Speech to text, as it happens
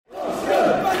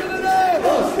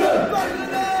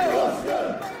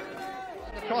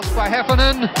by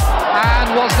Heffernan, and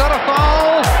was that a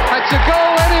foul? It's a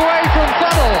goal anyway from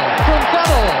Funnell.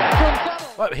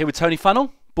 Right, we're here with Tony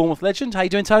Funnell, Bournemouth legend. How you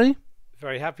doing, Tony?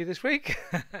 Very happy this week.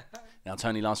 Now,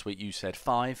 Tony, last week you said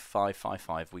 5, 5, 5,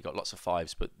 5. We got lots of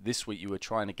fives, but this week you were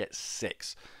trying to get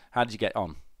 6. How did you get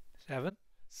on? 7.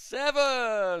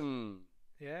 7!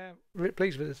 Yeah, really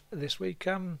pleased with this week.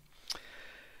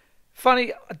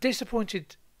 Funny,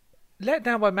 disappointed, let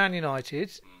down by Man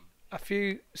United. A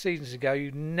few seasons ago,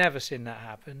 you'd never seen that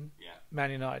happen. Yeah. Man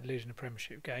United losing a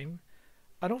Premiership game.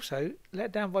 And also,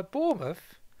 let down by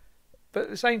Bournemouth. But at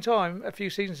the same time, a few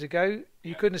seasons ago,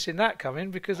 you couldn't have seen that coming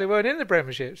because they weren't in the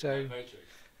Premiership. So, yeah, very true.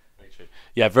 Very true.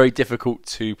 Yeah, very difficult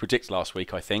to predict last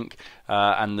week, I think.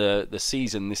 And the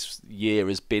season this year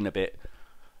has been a bit...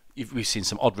 We've seen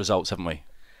some odd results, haven't we?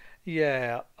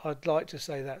 Yeah, I'd like to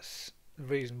say that's the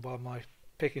reason why my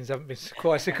pickings haven't been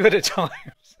quite so good at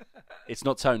times. It's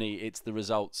not Tony, it's the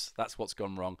results. That's what's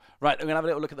gone wrong. Right, we're going to have a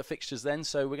little look at the fixtures then.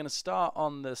 So we're going to start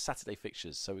on the Saturday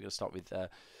fixtures. So we're going to start with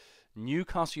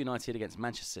Newcastle United against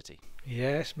Manchester City.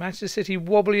 Yes, Manchester City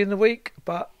wobbly in the week,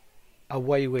 but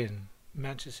away win.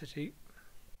 Manchester City.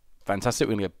 Fantastic.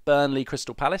 We're going to go Burnley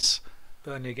Crystal Palace.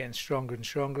 Burnley getting stronger and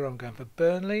stronger. I'm going for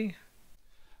Burnley.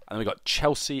 And then we've got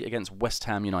Chelsea against West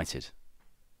Ham United.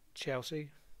 Chelsea.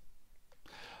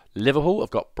 Liverpool,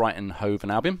 I've got Brighton, Hove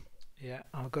and Albion. Yeah,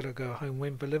 I've got to go home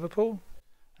win for Liverpool.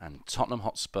 And Tottenham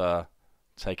Hotspur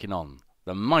taking on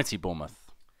the mighty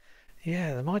Bournemouth.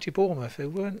 Yeah, the mighty Bournemouth. They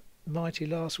weren't mighty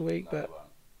last week, but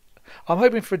I'm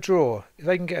hoping for a draw. If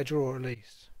they can get a draw at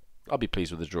least. I'll be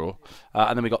pleased with the draw.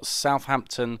 And then we've got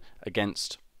Southampton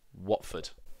against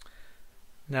Watford.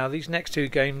 Now, these next two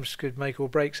games could make or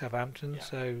break Southampton,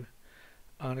 so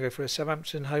I'm going to go for a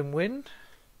Southampton home win.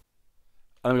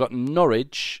 And then we've got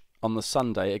Norwich on the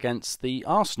Sunday against the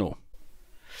Arsenal.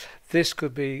 This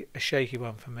could be a shaky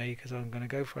one for me because I'm going to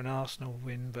go for an Arsenal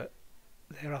win, but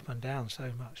they're up and down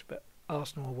so much. But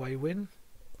Arsenal away win.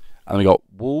 And then we got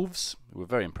Wolves, who were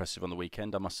very impressive on the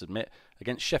weekend, I must admit,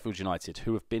 against Sheffield United,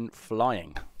 who have been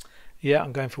flying. Yeah,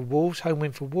 I'm going for Wolves, home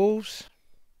win for Wolves.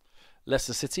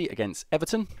 Leicester City against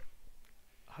Everton.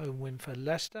 Home win for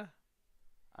Leicester.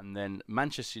 And then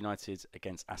Manchester United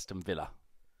against Aston Villa.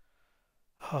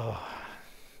 Oh,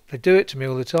 they do it to me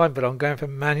all the time, but I'm going for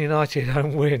Man United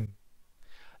home win.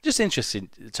 Just interesting,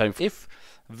 Tony, if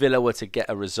Villa were to get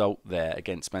a result there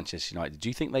against Manchester United, do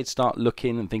you think they'd start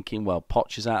looking and thinking, well,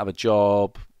 Poch is out of a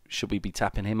job, should we be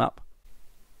tapping him up?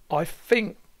 I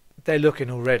think they're looking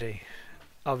already.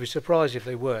 I'd be surprised if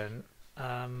they weren't.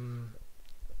 And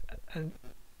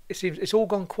it seems it's all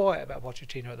gone quiet about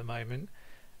Pochettino at the moment.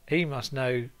 He must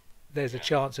know there's a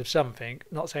chance of something.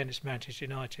 Not saying it's Manchester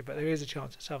United, but there is a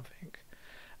chance of something.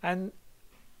 And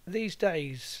these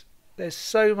days, there's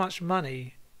so much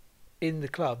money in the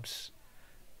clubs.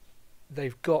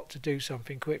 They've got to do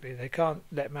something quickly. They can't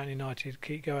let Man United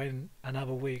keep going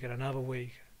another week and another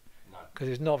week because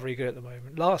it's not very good at the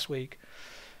moment. Last week,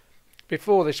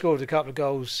 before they scored a couple of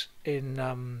goals in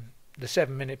the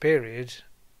 7-minute period,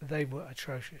 they were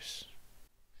atrocious.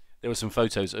 There were some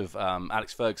photos of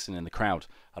Alex Ferguson in the crowd,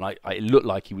 and it looked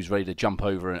like he was ready to jump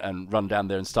over and run down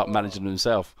there and start managing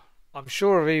himself. I'm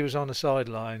sure if he was on the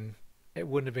sideline, it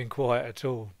wouldn't have been quiet at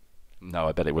all. No,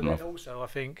 I bet it wouldn't have. Also, I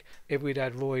think if we'd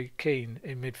had Roy Keane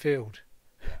in midfield,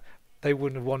 they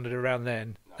wouldn't have wandered around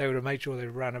then. No. They would have made sure they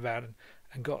ran about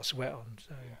and got a sweat on.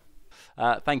 So,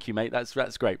 thank you, mate. That's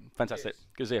great. Fantastic. Yes.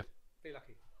 Good to see you. Be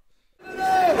lucky.